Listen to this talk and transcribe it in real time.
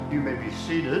You may be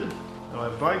seated, and I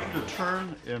invite you to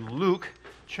turn in Luke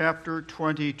chapter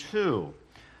 22.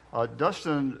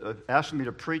 Dustin asked me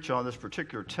to preach on this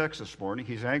particular text this morning.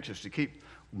 He's anxious to keep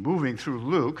moving through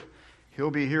Luke. He'll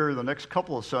be here the next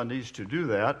couple of Sundays to do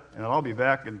that, and I'll be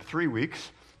back in 3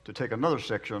 weeks to take another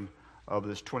section of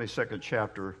this 22nd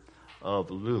chapter of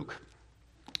Luke.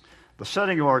 The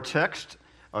setting of our text,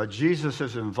 Jesus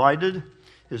has invited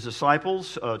his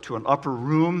disciples to an upper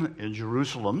room in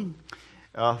Jerusalem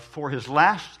for his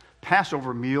last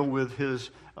Passover meal with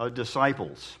his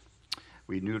disciples.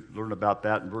 We learn about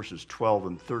that in verses 12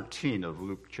 and 13 of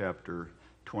Luke chapter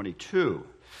 22.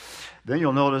 Then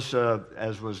you'll notice,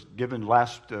 as was given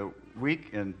last week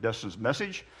in Dustin's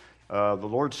message, the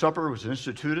Lord's Supper was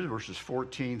instituted, verses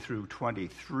 14 through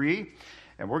 23.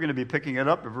 And we're going to be picking it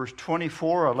up at verse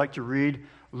 24. I'd like to read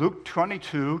Luke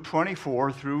 22,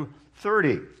 24 through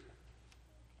 30.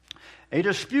 A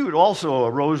dispute also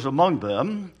arose among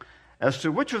them as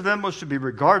to which of them was to be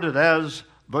regarded as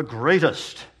the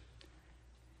greatest.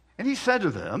 And he said to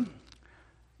them,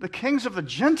 "The kings of the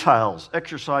Gentiles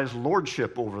exercise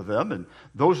lordship over them, and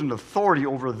those in authority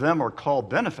over them are called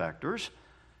benefactors.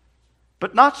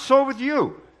 But not so with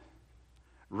you.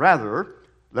 Rather,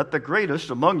 let the greatest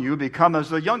among you become as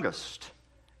the youngest,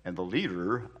 and the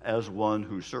leader as one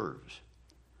who serves.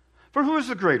 For who is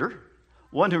the greater,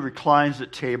 one who reclines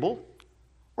at table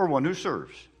or one who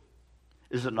serves?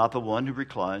 Is it not the one who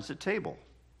reclines at table?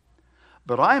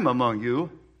 But I am among you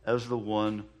as the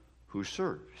one who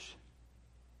serves.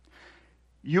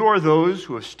 You are those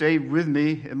who have stayed with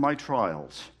me in my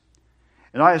trials,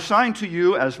 and I assign to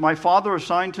you, as my Father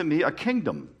assigned to me, a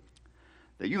kingdom,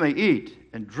 that you may eat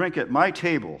and drink at my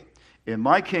table in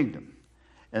my kingdom,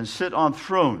 and sit on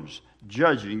thrones,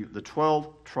 judging the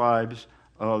 12 tribes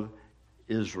of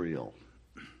Israel."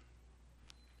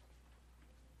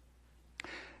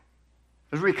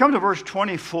 As we come to verse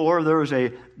 24, there is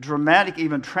a dramatic,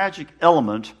 even tragic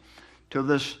element to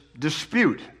this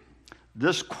dispute,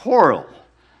 this quarrel,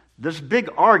 this big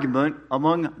argument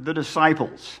among the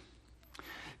disciples.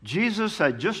 Jesus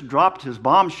had just dropped his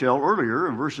bombshell earlier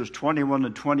in verses 21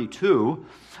 and 22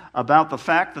 about the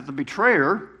fact that the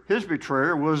betrayer, his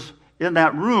betrayer, was in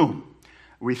that room.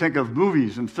 We think of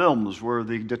movies and films where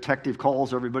the detective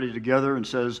calls everybody together and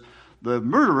says, "The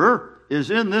murderer is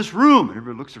in this room." And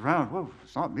everybody looks around, "Whoa,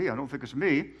 it's not me. I don't think it's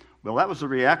me." Well, that was the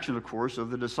reaction, of course,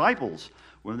 of the disciples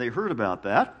when they heard about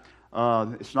that.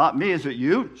 It's not me, is it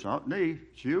you? It's not me,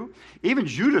 it's you. Even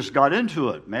Judas got into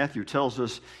it. Matthew tells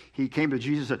us he came to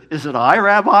Jesus and said, "Is it I,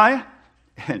 Rabbi?"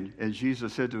 And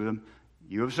Jesus said to him,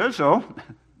 "You have said so.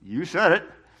 You said it."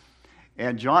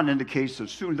 And John indicates that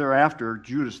soon thereafter,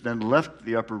 Judas then left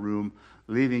the upper room,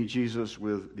 leaving Jesus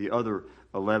with the other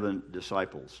 11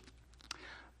 disciples.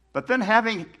 But then,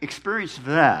 having experienced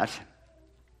that,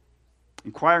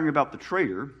 inquiring about the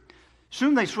traitor,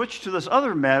 soon they switched to this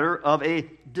other matter of a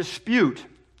dispute.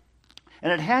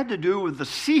 And it had to do with the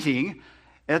seating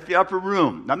at the upper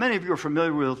room. Now, many of you are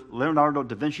familiar with Leonardo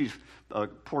da Vinci's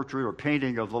portrait or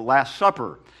painting of the Last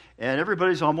Supper. And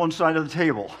everybody's on one side of the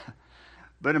table.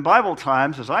 But in Bible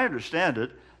times, as I understand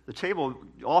it, the table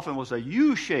often was a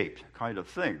U-shaped kind of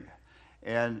thing.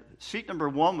 And seat number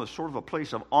 1 was sort of a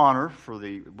place of honor for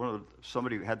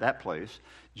somebody who had that place.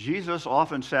 Jesus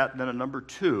often sat then at number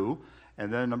 2,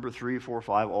 and then number 3, 4,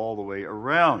 5, all the way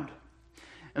around.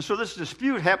 And so this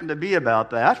dispute happened to be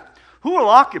about that. Who will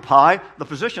occupy the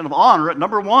position of honor at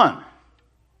number 1?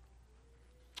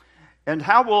 And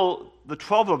how will the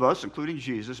 12 of us, including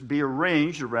Jesus, be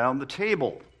arranged around the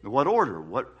table? In what order?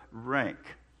 What rank?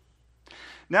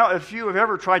 Now, if you have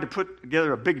ever tried to put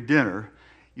together a big dinner,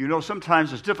 you know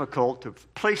sometimes it's difficult to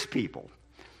place people.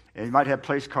 And you might have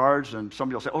place cards, and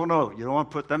somebody will say, "Oh, no, you don't want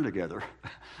to put them together.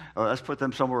 Let's put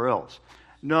them somewhere else."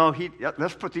 No,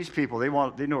 let's put these people.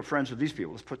 They know friends of these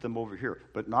people. Let's put them over here,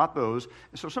 but not those.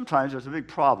 And so sometimes there's a big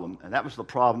problem, and that was the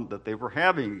problem that they were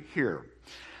having here.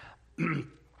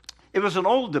 It was an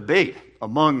old debate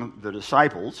among the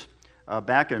disciples.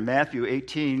 Back in Matthew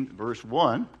 18, verse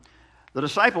 1, the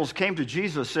disciples came to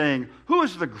Jesus saying, "Who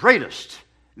is the greatest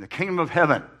in the kingdom of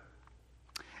heaven?"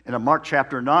 And in Mark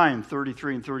chapter 9,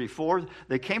 33 and 34,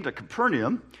 they came to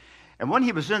Capernaum, and when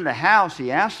he was in the house,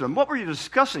 he asked them, "What were you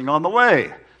discussing on the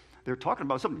way?" They were talking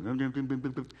about something.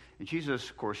 And Jesus,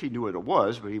 of course, he knew what it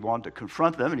was, but he wanted to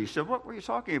confront them, and he said, "What were you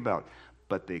talking about?"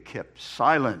 But they kept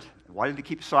silent. Why did they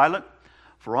keep silent?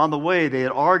 For on the way, they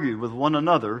had argued with one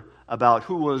another about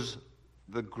who was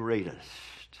the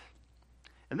greatest.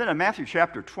 And then in Matthew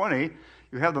chapter 20,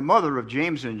 you have the mother of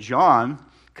James and John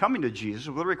coming to Jesus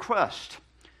with a request.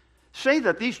 "Say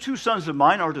that these 2 sons of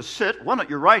mine are to sit, one at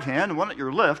your right hand and one at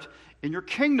your left, in your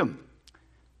kingdom."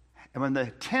 And when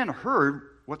the 10 heard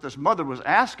what this mother was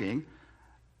asking,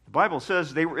 the Bible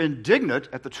says they were indignant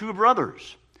at the two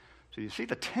brothers. So you see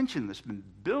the tension that's been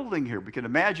building here. We can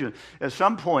imagine at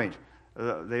some point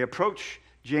they approach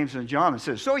James and John and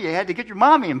says, so you had to get your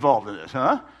mommy involved in this,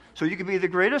 huh? So you could be the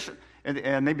greatest?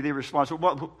 And maybe they respond,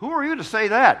 well, who are you to say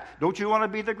that? Don't you want to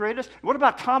be the greatest? What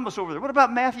about Thomas over there? What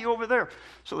about Matthew over there?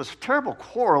 So this terrible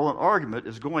quarrel and argument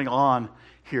is going on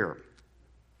here.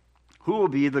 Who will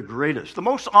be the greatest, the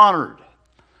most honored,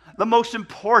 the most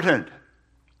important?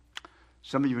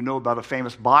 Some of you know about a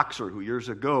famous boxer who years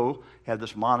ago had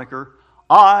this moniker,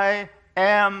 I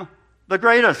am the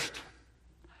greatest.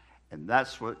 And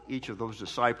that's what each of those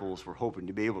disciples were hoping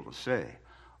to be able to say,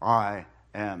 I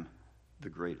am the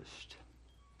greatest.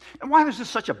 And why was this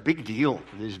such a big deal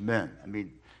for these men? I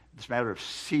mean, this matter of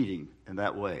seating in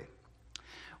that way.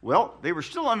 Well, they were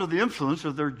still under the influence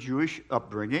of their Jewish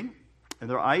upbringing and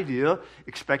their idea,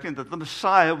 expecting that the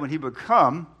Messiah, when he would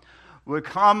come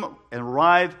and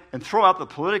arrive and throw out the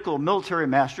political and military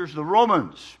masters, the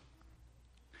Romans.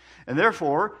 And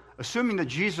therefore, assuming that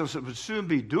Jesus would soon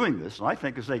be doing this, and I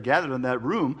think as they gathered in that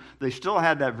room, they still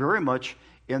had that very much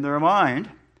in their mind,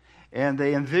 and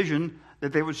they envisioned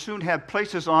that they would soon have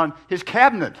places on his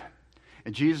cabinet.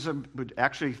 And Jesus would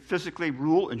actually physically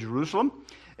rule in Jerusalem,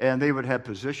 and they would have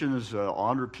positions,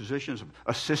 honored positions,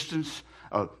 assistants,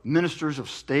 ministers of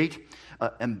state,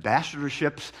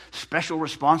 ambassadorships, special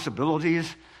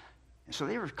responsibilities. And so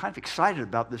they were kind of excited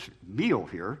about this meal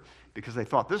here because they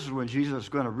thought this is when Jesus is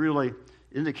going to really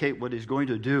indicate what he's going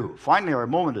to do. Finally, our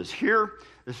moment is here.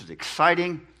 This is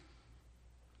exciting.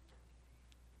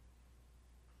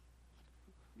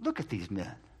 Look at these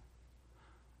men.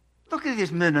 Look at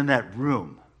these men in that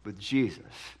room with Jesus.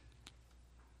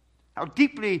 How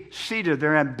deeply seated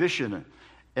their ambition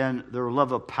and their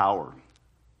love of power.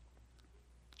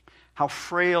 How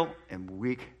frail and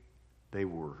weak they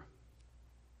were.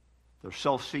 Their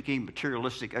self-seeking,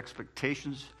 materialistic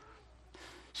expectations,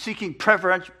 seeking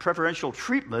preferential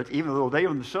treatment, even though they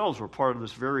themselves were part of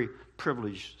this very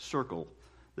privileged circle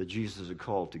that Jesus had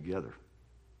called together.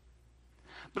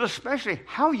 But especially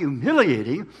how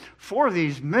humiliating for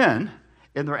these men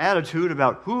in their attitude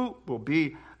about who will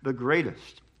be the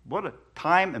greatest. What a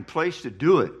time and place to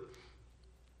do it.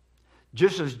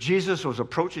 Just as Jesus was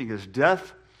approaching his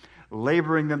death,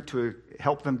 laboring them to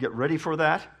help them get ready for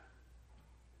that.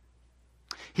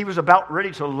 He was about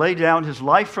ready to lay down his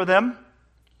life for them.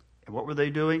 And what were they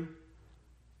doing?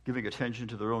 Giving attention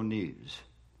to their own needs.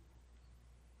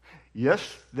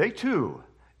 Yes, they too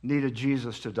needed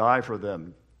Jesus to die for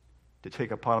them, to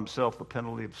take upon himself the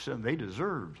penalty of sin they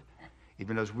deserved,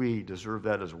 even as we deserve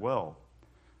that as well.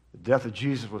 The death of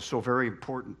Jesus was so very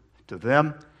important to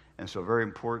them and so very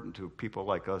important to people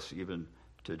like us even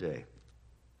today.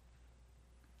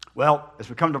 Well, as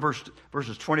we come to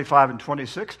verses 25 and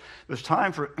 26, it's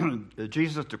time for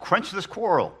Jesus to quench this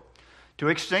quarrel, to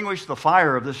extinguish the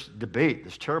fire of this debate,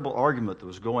 this terrible argument that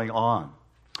was going on.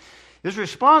 His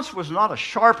response was not a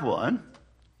sharp one,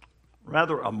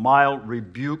 rather a mild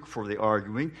rebuke for the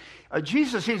arguing.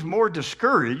 Jesus seems more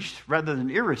discouraged rather than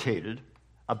irritated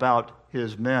about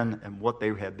his men and what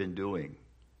they had been doing.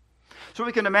 So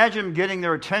we can imagine him getting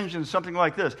their attention, something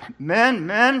like this.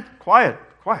 Men, quiet.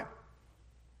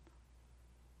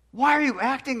 Why are you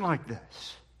acting like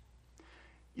this?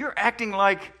 You're acting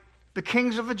like the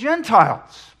kings of the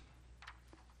Gentiles.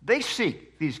 They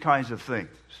seek these kinds of things.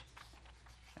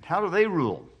 And how do they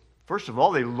rule? First of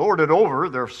all, they lord it over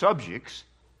their subjects.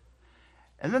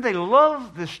 And then they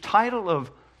love this title of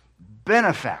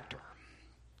benefactor.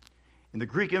 In the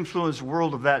Greek-influenced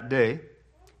world of that day,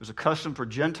 it was a custom for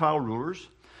Gentile rulers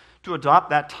to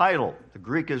adopt that title. The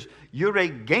Greek is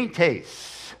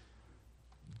euregentes,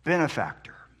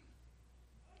 benefactor.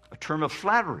 A term of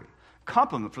flattery,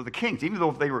 compliment for the kings. Even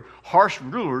though they were harsh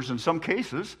rulers in some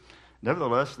cases,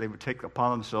 nevertheless, they would take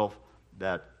upon themselves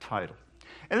that title.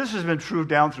 And this has been true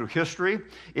down through history.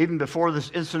 Even before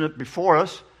this incident before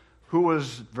us, who was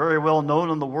very well known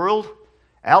in the world?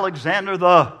 Alexander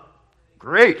the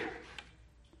Great.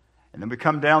 And then we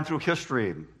come down through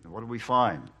history. And what do we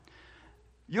find?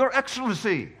 Your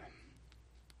Excellency,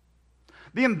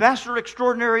 the Ambassador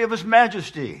Extraordinary of His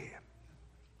Majesty,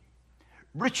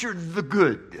 Richard the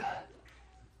Good.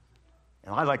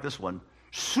 And I like this one,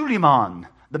 Suleiman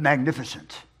the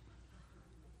Magnificent.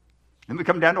 Then we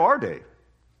come down to our day.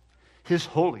 His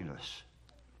Holiness,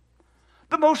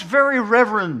 the Most Very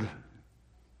Reverend.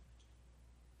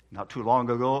 Not too long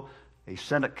ago, a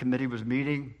Senate committee was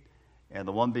meeting, and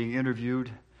the one being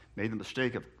interviewed made the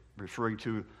mistake of referring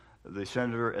to the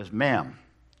senator as ma'am.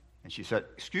 And she said,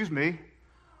 "Excuse me,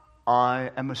 I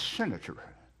am a senator.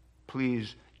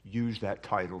 Please use that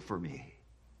title for me.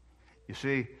 You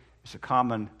see, it's a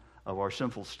common of our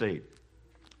sinful state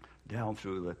down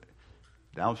through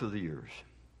the years.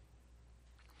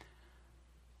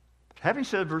 Having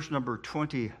said verse number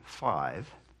 25,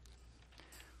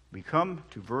 we come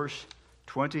to verse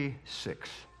 26.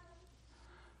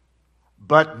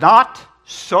 But not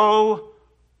so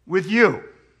with you.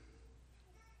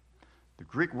 The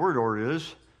Greek word order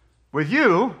is, with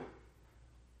you,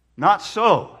 not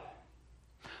so.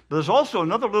 But there's also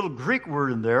another little Greek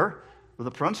word in there with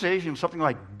a pronunciation of something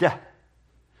like de,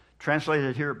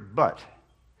 translated here, but.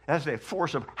 It has a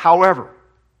force of however.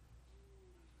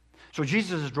 So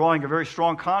Jesus is drawing a very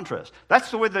strong contrast.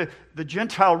 That's the way the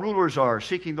Gentile rulers are,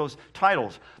 seeking those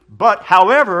titles. But,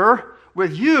 however,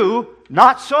 with you,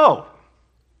 not so.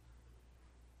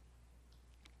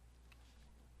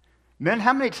 Men,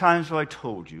 how many times have I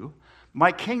told you,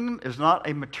 my kingdom is not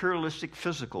a materialistic,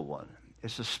 physical one.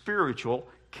 It's a spiritual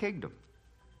kingdom.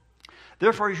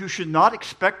 Therefore, you should not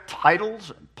expect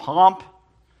titles and pomp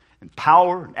and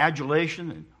power and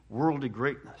adulation and worldly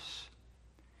greatness.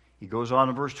 He goes on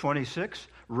in verse 26,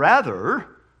 rather,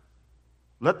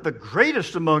 let the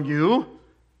greatest among you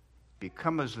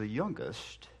become as the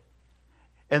youngest,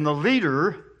 and the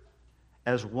leader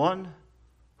as one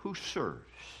who serves.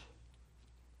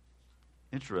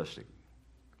 Interesting.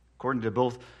 According to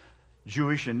both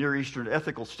Jewish and Near Eastern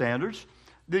ethical standards,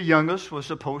 the youngest was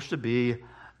supposed to be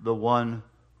the one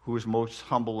who was most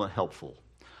humble and helpful.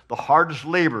 The hardest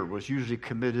labor was usually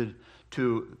committed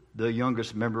to the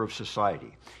youngest member of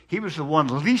society. He was the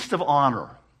one least of honor.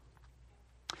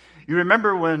 You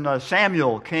remember when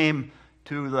Samuel came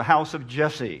to the house of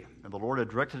Jesse, and the Lord had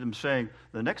directed him saying,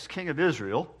 the next king of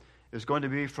Israel is going to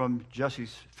be from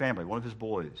Jesse's family, one of his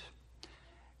boys.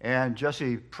 And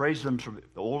Jesse praised them from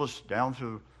the oldest down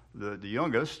to the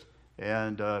youngest,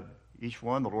 and each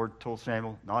one, the Lord told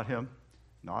Samuel, not him,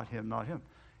 not him, not him.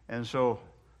 And so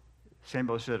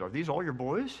Samuel said, are these all your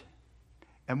boys?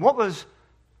 And what was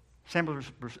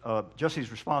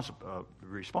Jesse's response?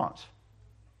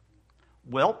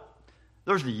 Well,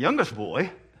 there's the youngest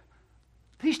boy.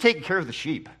 He's taking care of the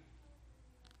sheep.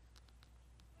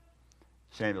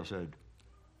 Samuel said,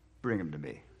 bring him to me.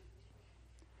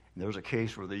 And there was a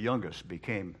case where the youngest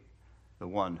became the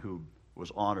one who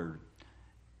was honored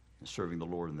in serving the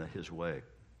Lord in his way.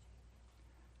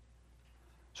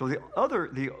 So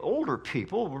the older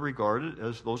people were regarded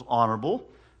as those honorable,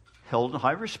 held in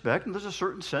high respect, and there's a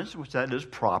certain sense in which that is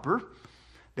proper.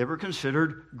 They were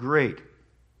considered great.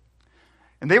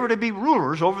 And they were to be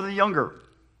rulers over the younger,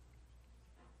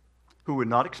 who would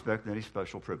not expect any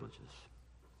special privileges.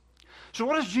 So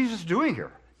what is Jesus doing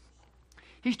here?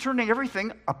 He's turning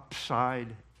everything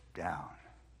upside down.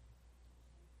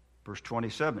 Verse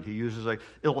 27, he uses an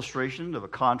illustration of a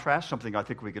contrast, something I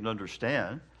think we can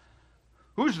understand.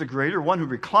 Who's the greater, one who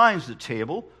reclines at the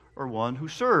table or one who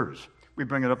serves? We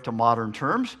bring it up to modern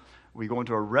terms. We go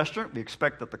into a restaurant, we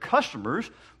expect that the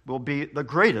customers will be the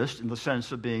greatest in the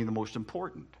sense of being the most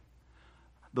important.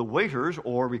 The waiters,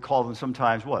 or we call them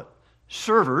sometimes what?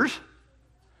 Servers.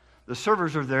 The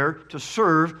servers are there to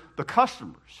serve the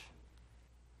customers.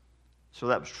 So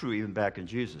that was true even back in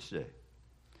Jesus' day.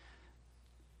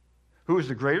 Who is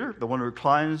the greater? The one who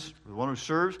reclines, the one who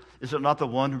serves? Is it not the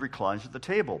one who reclines at the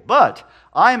table? But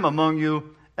I am among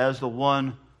you as the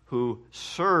one who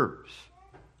serves.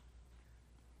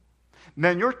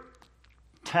 Men, your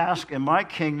task in my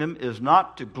kingdom is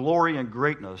not to glory in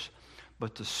greatness,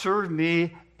 but to serve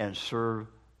me and serve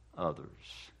others.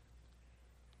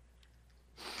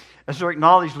 As their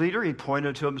acknowledged leader, he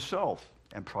pointed to himself,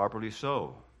 and properly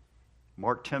so.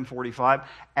 Mark 10:45,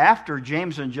 after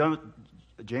James and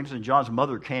John's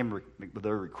mother came with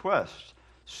their requests,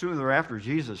 soon thereafter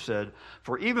Jesus said,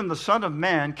 for even the Son of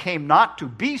Man came not to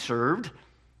be served,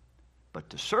 but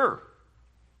to serve,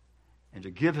 and to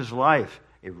give his life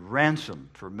a ransom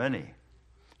for many,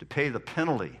 to pay the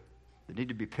penalty that need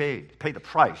to be paid, to pay the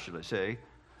price, should I say,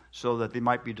 so that they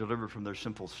might be delivered from their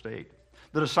sinful state.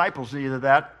 The disciples needed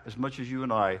that as much as you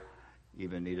and I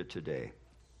even need it today.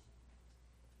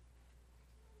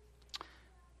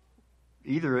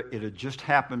 Either it had just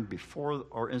happened before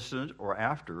our incident or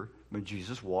after, when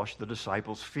Jesus washed the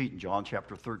disciples' feet in John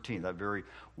chapter 13, that very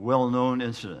well-known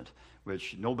incident,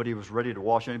 which nobody was ready to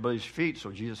wash anybody's feet,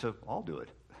 so Jesus said, I'll do it.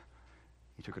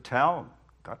 He took a towel,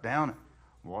 got down, and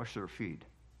washed their feet.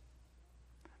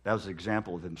 That was an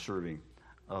example of him serving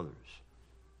others.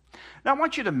 Now I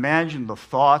want you to imagine the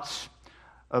thoughts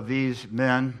of these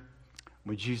men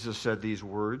when Jesus said these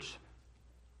words.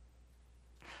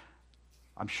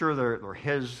 I'm sure their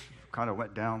heads kind of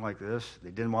went down like this. They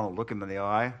didn't want to look him in the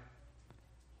eye.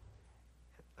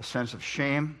 a sense of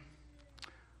shame,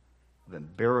 of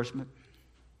embarrassment,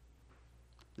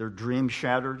 their dreams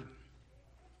shattered,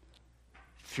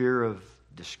 fear of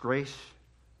disgrace.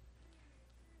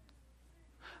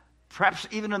 Perhaps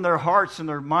even in their hearts and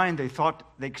their mind, they thought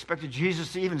they expected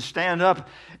Jesus to even stand up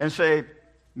and say,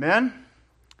 "Men,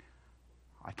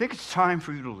 I think it's time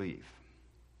for you to leave.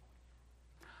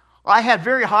 I had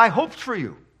very high hopes for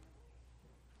you.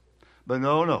 But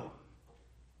no,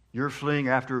 you're fleeing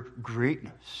after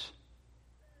greatness.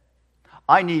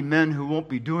 I need men who won't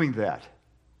be doing that,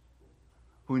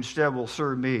 who instead will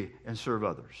serve me and serve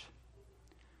others.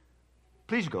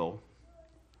 Please go.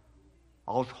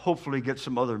 I'll hopefully get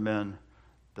some other men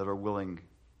that are willing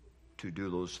to do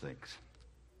those things."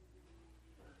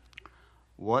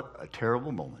 What a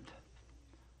terrible moment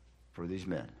for these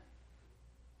men.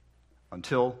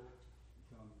 Until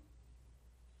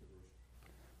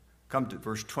come to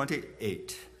verse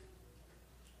 28.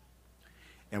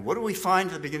 And what do we find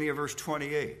at the beginning of verse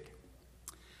 28?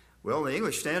 Well, in the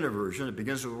English Standard Version, it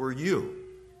begins with the word "you."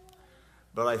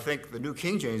 But I think the New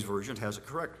King James Version has it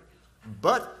correct.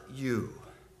 But you.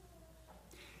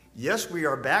 Yes, we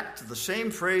are back to the same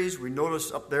phrase we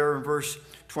noticed up there in verse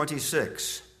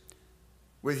 26.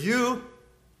 With you,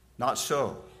 not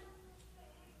so.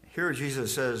 Here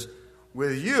Jesus says,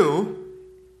 with you,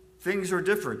 things are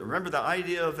different. Remember, the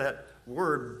idea of that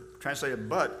word translated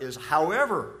 "but" is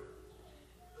 "however."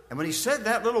 And when he said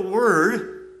that little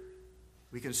word,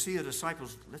 we can see the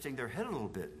disciples lifting their head a little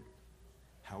bit.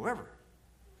 However.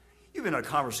 You've been in a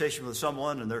conversation with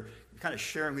someone and they're kind of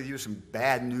sharing with you some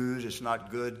bad news, it's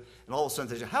not good, and all of a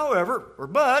sudden they say, "however," or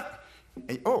 "but," and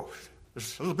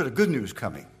there's a little bit of good news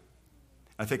coming.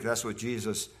 I think that's what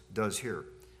Jesus does here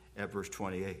at verse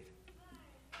 28.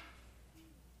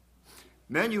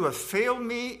 Men, you have failed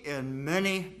me in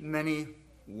many, many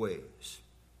ways,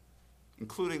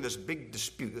 including this big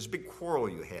dispute, this big quarrel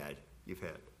you've had.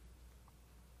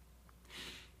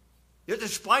 Yet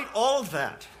despite all of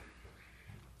that,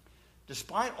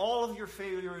 despite all of your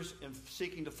failures in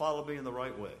seeking to follow me in the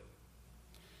right way,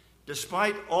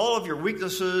 despite all of your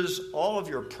weaknesses, all of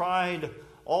your pride,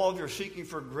 all of your seeking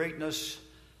for greatness,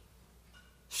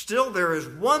 still there is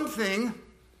one thing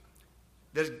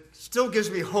that still gives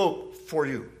me hope for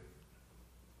you.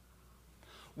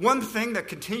 One thing that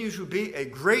continues to be a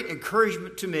great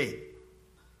encouragement to me.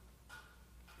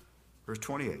 Verse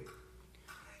 28.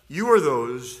 You are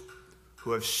those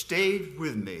who have stayed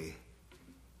with me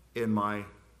in my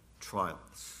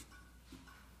trials.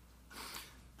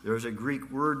 There's a Greek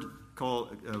word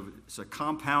called, it's a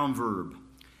compound verb,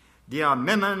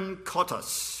 diamemen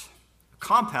kotos. A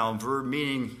compound verb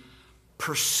meaning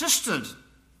persistent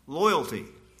loyalty,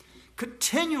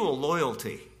 continual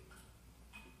loyalty.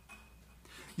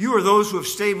 You are those who have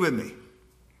stayed with me,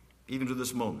 even to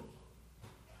this moment.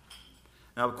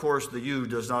 Now, of course, the "you"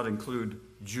 does not include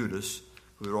Judas,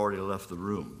 who had already left the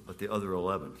room, but the other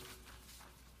 11.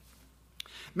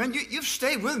 Men, you've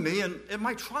stayed with me in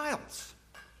my trials,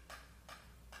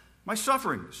 my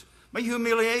sufferings, my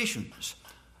humiliations,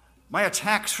 my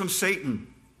attacks from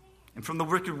Satan and from the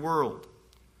wicked world,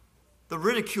 the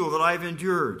ridicule that I've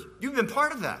endured. You've been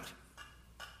part of that.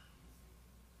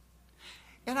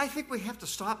 And I think we have to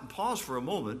stop and pause for a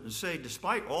moment and say,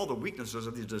 despite all the weaknesses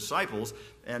of these disciples,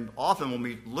 and often when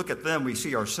we look at them, we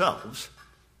see ourselves,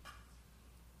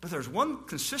 but there's one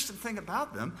consistent thing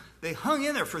about them. They hung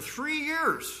in there for 3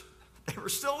 years. They were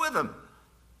still with him.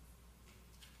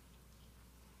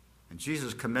 And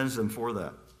Jesus commends them for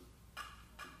that.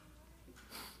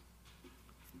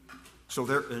 So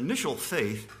their initial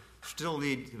faith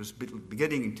was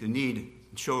beginning to need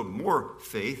and show more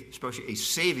faith, especially a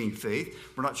saving faith.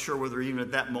 We're not sure whether even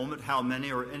at that moment how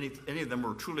many or any of them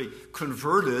were truly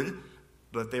converted,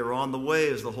 but they were on the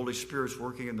way as the Holy Spirit's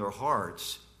working in their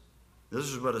hearts. This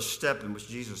is but a step in which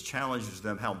Jesus challenges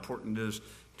them how important it is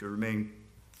to remain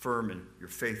firm in your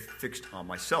faith fixed on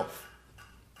myself.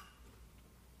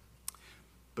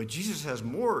 But Jesus has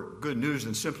more good news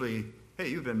than simply, "Hey,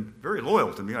 you've been very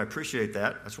loyal to me. I appreciate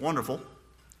that. That's wonderful."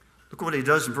 Look what he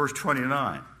does in verse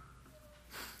 29.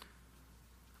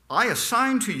 I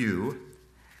assign to you,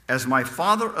 as my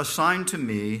Father assigned to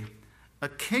me, a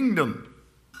kingdom.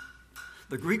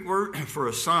 The Greek word for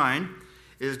assign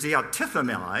is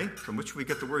diathethemai, from which we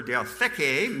get the word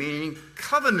diatheke, meaning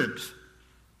covenant.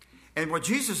 And what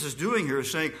Jesus is doing here is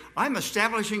saying, I'm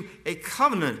establishing a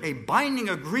covenant, a binding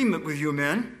agreement with you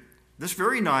men, this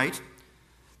very night,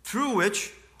 through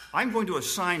which I'm going to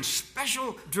assign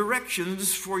special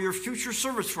directions for your future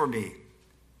service for me.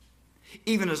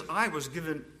 Even as I was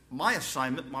given my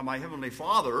assignment by my Heavenly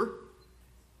Father,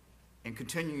 and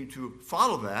continuing to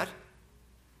follow that,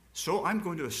 So I'm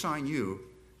going to assign you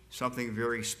something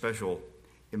very special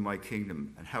in my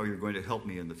kingdom and how you're going to help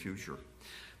me in the future.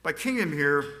 By kingdom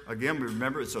here, again, we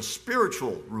remember it's a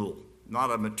spiritual rule, not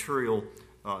a material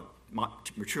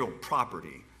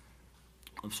property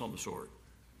of some sort.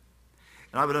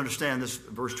 And I would understand this,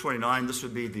 verse 29, this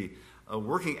would be the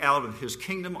working out of his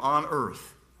kingdom on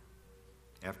earth.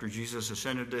 After Jesus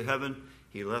ascended to heaven,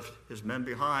 he left his men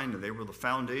behind, and they were the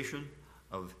foundation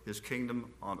of his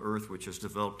kingdom on earth, which has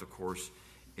developed, of course,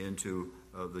 into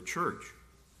the church.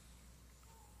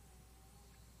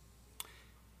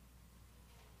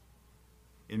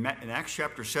 In Acts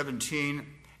chapter 17,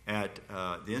 at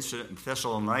the incident in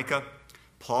Thessalonica,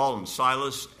 Paul and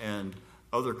Silas and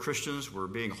other Christians were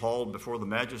being hauled before the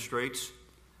magistrates.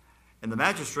 And the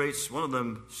magistrates, one of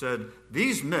them said,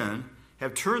 "These men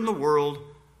have turned the world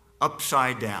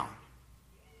upside down."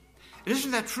 And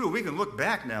isn't that true? We can look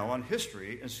back now on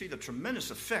history and see the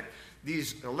tremendous effect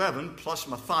these 11, plus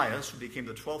Matthias, who became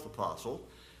the 12th apostle,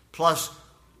 plus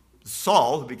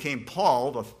Saul, who became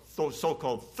Paul, the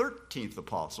so-called 13th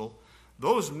apostle,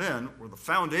 those men were the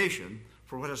foundation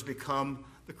for what has become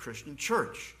the Christian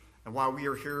church, and why we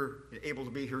are here, able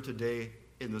to be here today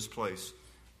in this place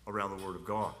around the Word of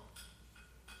God.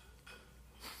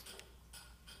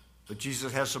 But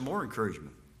Jesus has some more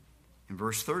encouragement in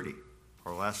verse 30,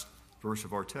 our last verse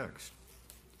of our text.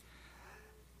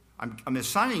 I'm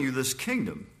assigning you this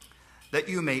kingdom, that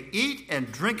you may eat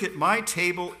and drink at my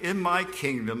table in my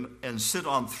kingdom and sit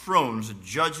on thrones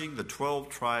judging the 12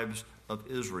 tribes of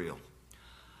Israel.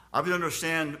 I would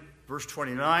understand verse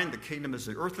 29, the kingdom is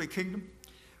the earthly kingdom.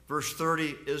 Verse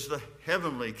 30 is the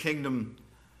heavenly kingdom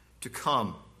to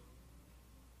come.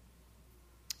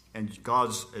 And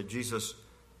Jesus'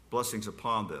 blessings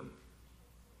upon them.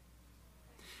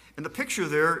 And the picture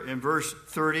there in verse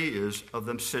 30 is of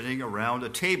them sitting around a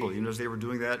table, as they were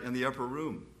doing that in the upper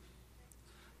room.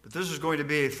 But this is going to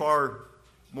be a far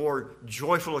more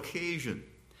joyful occasion.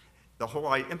 The whole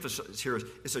I emphasize here is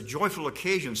it's a joyful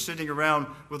occasion sitting around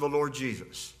with the Lord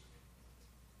Jesus.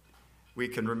 We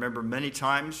can remember many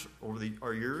times over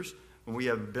our years when we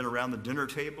have been around the dinner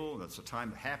table, and that's a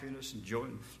time of happiness and joy,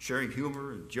 and sharing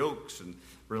humor and jokes and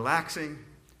relaxing.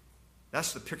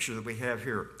 That's the picture that we have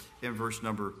here in verse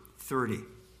number 30.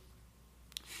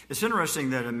 It's interesting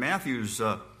that in Matthew's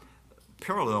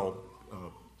parallel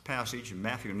passage, in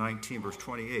Matthew 19, verse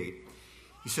 28,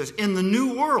 he says, in the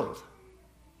new world,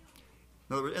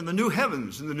 in other words, in the new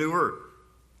heavens, in the new earth.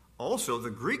 Also, the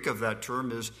Greek of that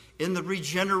term is in the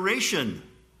regeneration.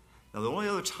 Now, the only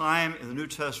other time in the New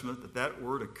Testament that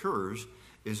word occurs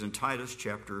is in Titus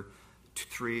chapter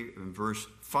 3 and verse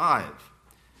 5.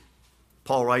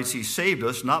 Paul writes, he saved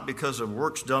us not because of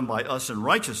works done by us in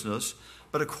righteousness,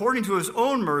 but according to his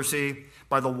own mercy,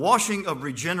 by the washing of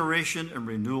regeneration and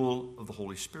renewal of the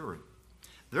Holy Spirit.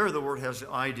 There the word has the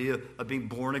idea of being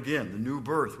born again, the new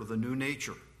birth with a new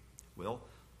nature. Well,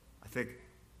 I think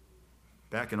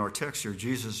back in our text here,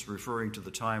 Jesus is referring to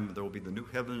the time when there will be the new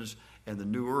heavens and the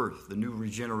new earth, the new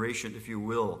regeneration, if you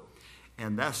will.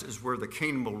 And that is where the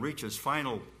kingdom will reach its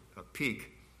final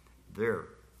peak there.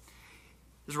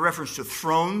 There's a reference to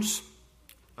thrones,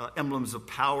 emblems of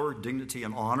power, dignity,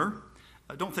 and honor.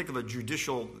 Don't think of the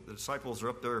the disciples are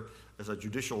up there as a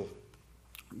judicial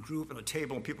group at a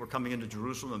table and people are coming into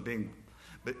Jerusalem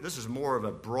but this is more of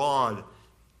a broad,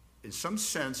 in some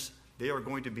sense, they are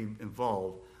going to be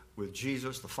involved with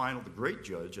Jesus, the great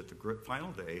judge at the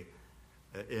final day,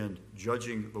 in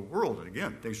judging the world. And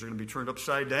again, things are going to be turned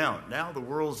upside down. Now the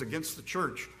world's against the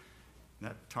church. And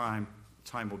that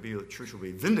time will be the church will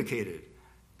be vindicated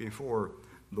before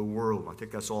the world. I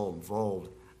think that's all involved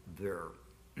there.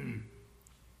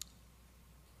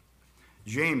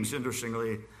 James,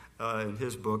 interestingly, in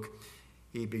his book,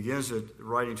 he begins it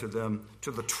writing to them,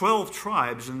 to the 12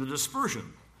 tribes in the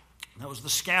dispersion. That was the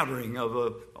scattering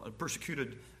of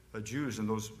persecuted Jews in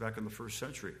those back in the first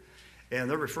century. And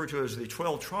they're referred to as the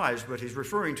 12 tribes, but he's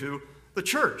referring to the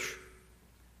church.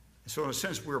 So in a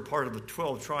sense, we're a part of the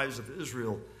 12 tribes of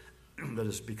Israel that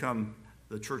has become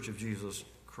the church of Jesus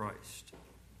Christ.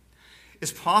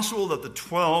 It's possible that the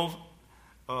 12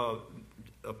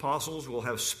 apostles will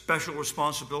have special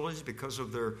responsibilities because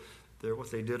of their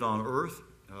what they did on earth.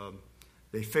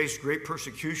 They faced great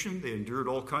persecution. They endured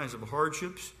all kinds of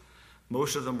hardships.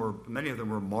 Many of them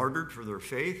were martyred for their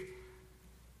faith.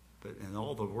 But in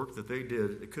all the work that they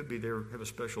did, it could be they have a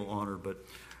special honor. But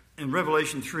in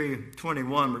Revelation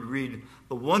 3:21, we read,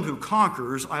 "The one who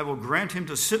conquers, I will grant him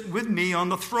to sit with me on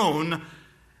the throne,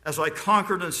 as I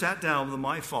conquered and sat down with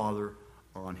my Father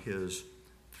on his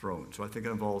throne." So I think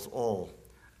it involves all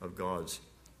of God's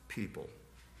people.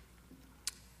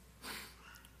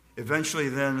 Eventually,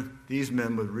 then, these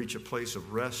men would reach a place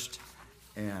of rest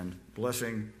and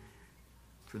blessing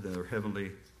for their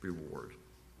heavenly reward.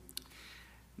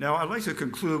 Now, I'd like to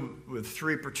conclude with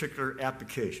three particular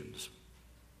applications.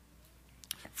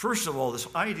 First of all, this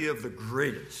idea of the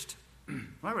greatest.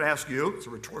 I would ask you, it's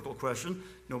a rhetorical question,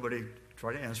 nobody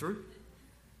try to answer it.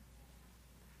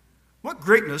 What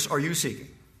greatness are you seeking?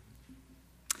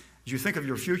 As you think of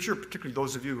your future, particularly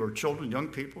those of you who are children, young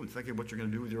people, and thinking what you're going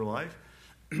to do with your life,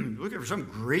 looking for some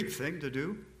great thing to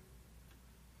do?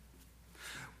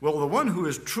 Well, the one who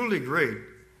is truly great,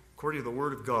 according to the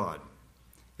Word of God,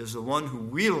 is the one who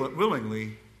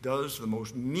willingly does the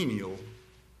most menial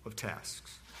of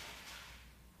tasks.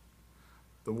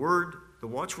 The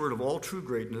watchword of all true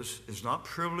greatness is not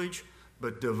privilege,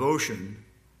 but devotion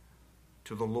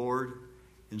to the Lord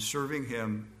in serving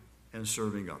Him and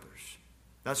serving others.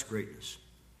 That's greatness.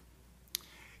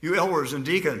 You elders and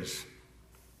deacons,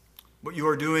 what you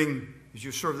are doing as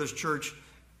you serve this church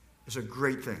is a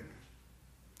great thing.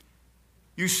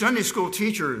 You Sunday school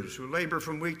teachers who labor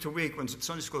from week to week when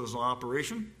Sunday school is in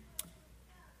operation,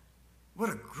 what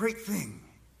a great thing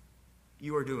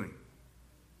you are doing.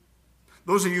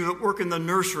 Those of you that work in the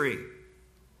nursery,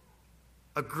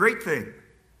 a great thing.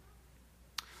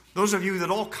 Those of you that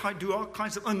do all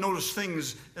kinds of unnoticed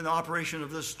things in the operation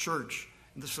of this church,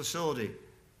 in this facility,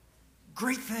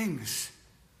 great things.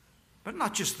 But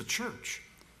not just the church.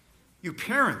 You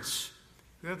parents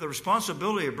who have the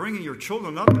responsibility of bringing your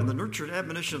children up in the nurture and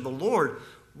admonition of the Lord,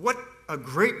 what a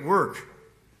great work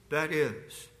that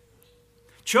is.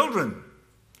 Children,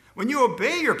 when you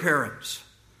obey your parents,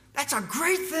 that's a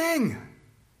great thing.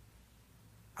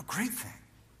 A great thing.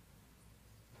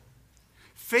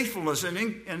 Faithfulness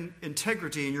and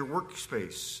integrity in your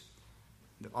workspace,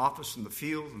 in the office, in the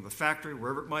field, in the factory,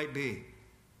 wherever it might be.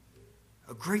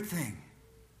 A great thing.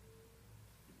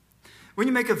 When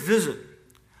you make a visit,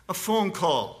 a phone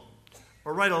call,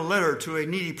 or write a letter to a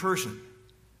needy person,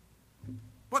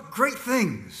 what great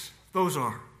things those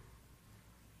are.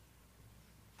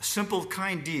 A simple,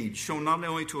 kind deed shown not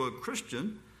only to a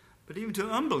Christian, but even to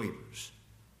unbelievers.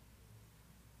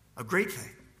 A great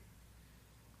thing.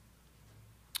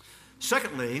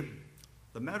 Secondly,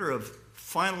 the matter of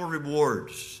final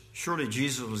rewards. Surely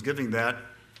Jesus was giving that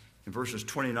in verses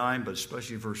 29, but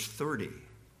especially verse 30.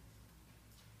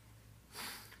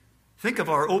 Think of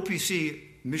our OPC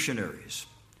missionaries,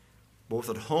 both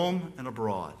at home and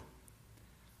abroad.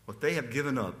 What they have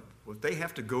given up, what they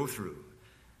have to go through,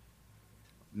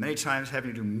 many times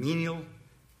having to do menial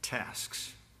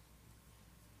tasks.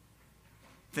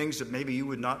 Things that maybe you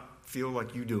would not feel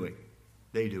like you doing.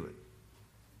 They do it.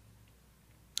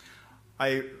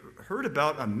 I heard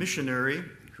about a missionary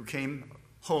who came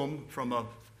home from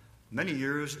many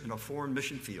years in a foreign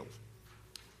mission field.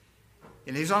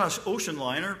 And he's on an ocean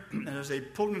liner, and as they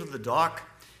pulled him to the dock,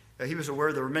 he was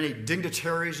aware there were many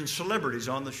dignitaries and celebrities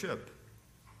on the ship.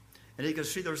 And he could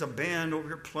see there was a band over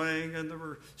here playing, and there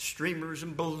were streamers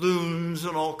and balloons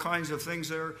and all kinds of things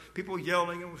there. People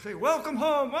yelling and would say, "Welcome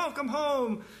home, welcome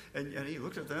home." And he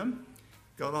looked at them,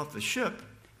 got off the ship.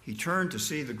 He turned to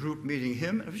see the group meeting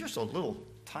him. It was just a little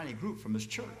tiny group from his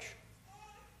church.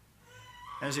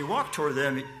 And as he walked toward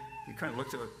them, he kind of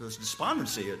looked at this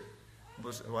despondency. It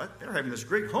was, what? They're having this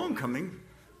great homecoming.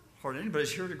 Hardly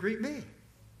anybody's here to greet me.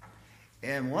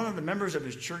 And one of the members of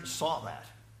his church saw that.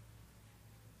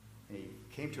 And he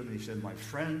came to him and he said, "My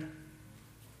friend,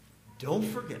 don't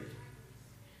forget,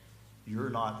 you're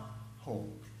not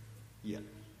home yet."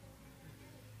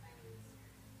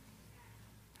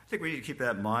 I think we need to keep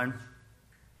that in mind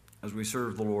as we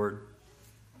serve the Lord.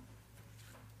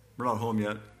 We're not home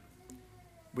yet.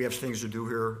 We have things to do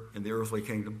here in the earthly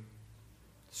kingdom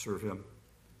to serve Him.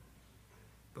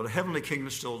 But a heavenly kingdom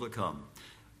is still to come.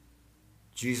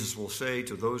 Jesus will say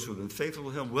to those who have been faithful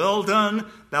to Him, "Well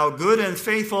done, thou good and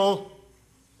faithful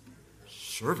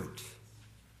servant."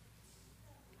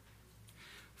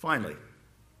 Finally,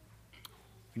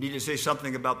 we need to say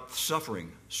something about the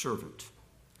suffering servant.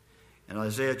 In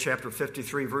Isaiah chapter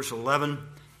 53, verse 11,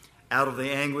 "Out of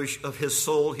the anguish of his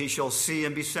soul he shall see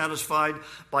and be satisfied.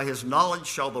 By his knowledge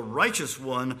shall the righteous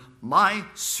one, my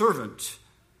servant,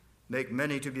 make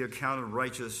many to be accounted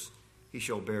righteous. He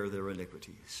shall bear their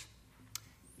iniquities."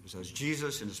 It was as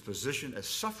Jesus, in his position as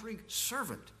suffering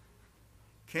servant,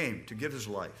 came to give his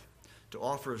life, to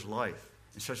offer his life,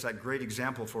 and such that great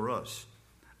example for us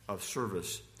of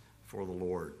service for the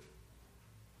Lord.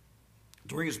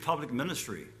 During his public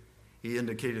ministry, he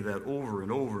indicated that over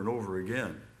and over and over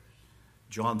again.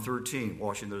 John 13,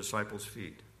 washing the disciples'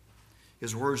 feet.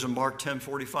 His words in Mark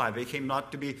 10:45, "They came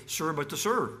not to be served, but to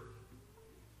serve."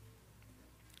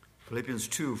 Philippians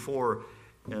 2:4,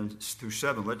 and through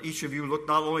 7. Let each of you look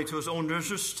not only to his own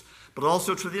interests, but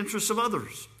also to the interests of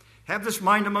others. Have this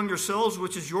mind among yourselves,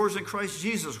 which is yours in Christ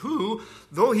Jesus, who,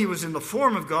 though he was in the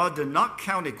form of God, did not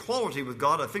count equality with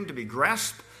God a thing to be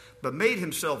grasped, but made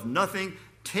himself nothing,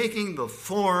 taking the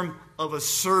form of a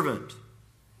servant,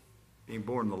 being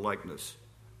born in the likeness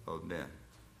of men.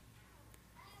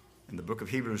 And the book of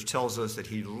Hebrews tells us that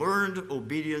he learned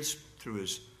obedience through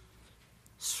his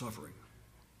suffering.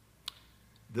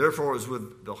 Therefore, it was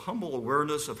with the humble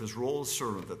awareness of his role as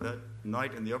servant that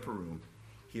night in the upper room,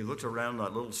 he looked around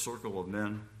that little circle of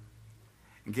men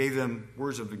and gave them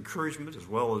words of encouragement as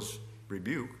well as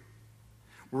rebuke,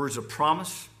 words of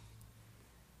promise.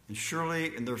 And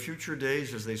surely in their future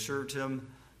days as they served him,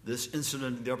 this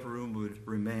incident in the upper room would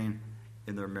remain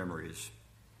in their memories.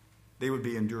 They would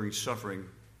be enduring suffering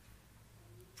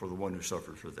for the one who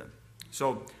suffered for them.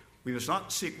 So we must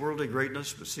not seek worldly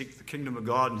greatness, but seek the kingdom of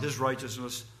God and his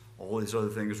righteousness. All these other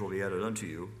things will be added unto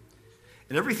you.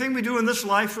 And everything we do in this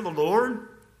life for the Lord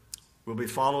will be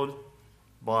followed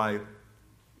by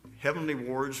heavenly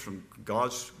rewards from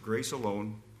God's grace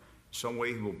alone. Some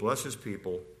way he will bless his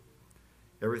people,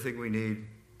 everything we need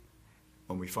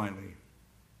when we finally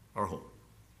are home.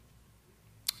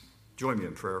 Join me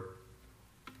in prayer.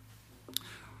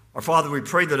 Our Father, we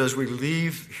pray that as we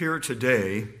leave here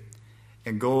today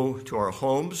and go to our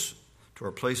homes, to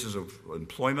our places of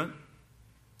employment,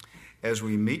 as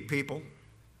we meet people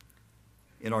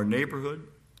in our neighborhood,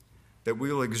 that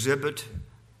we will exhibit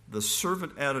the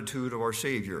servant attitude of our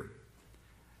Savior,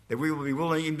 that we will be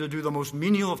willing even to do the most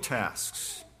menial of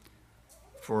tasks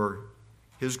for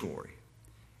his glory.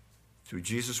 Through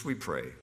Jesus we pray.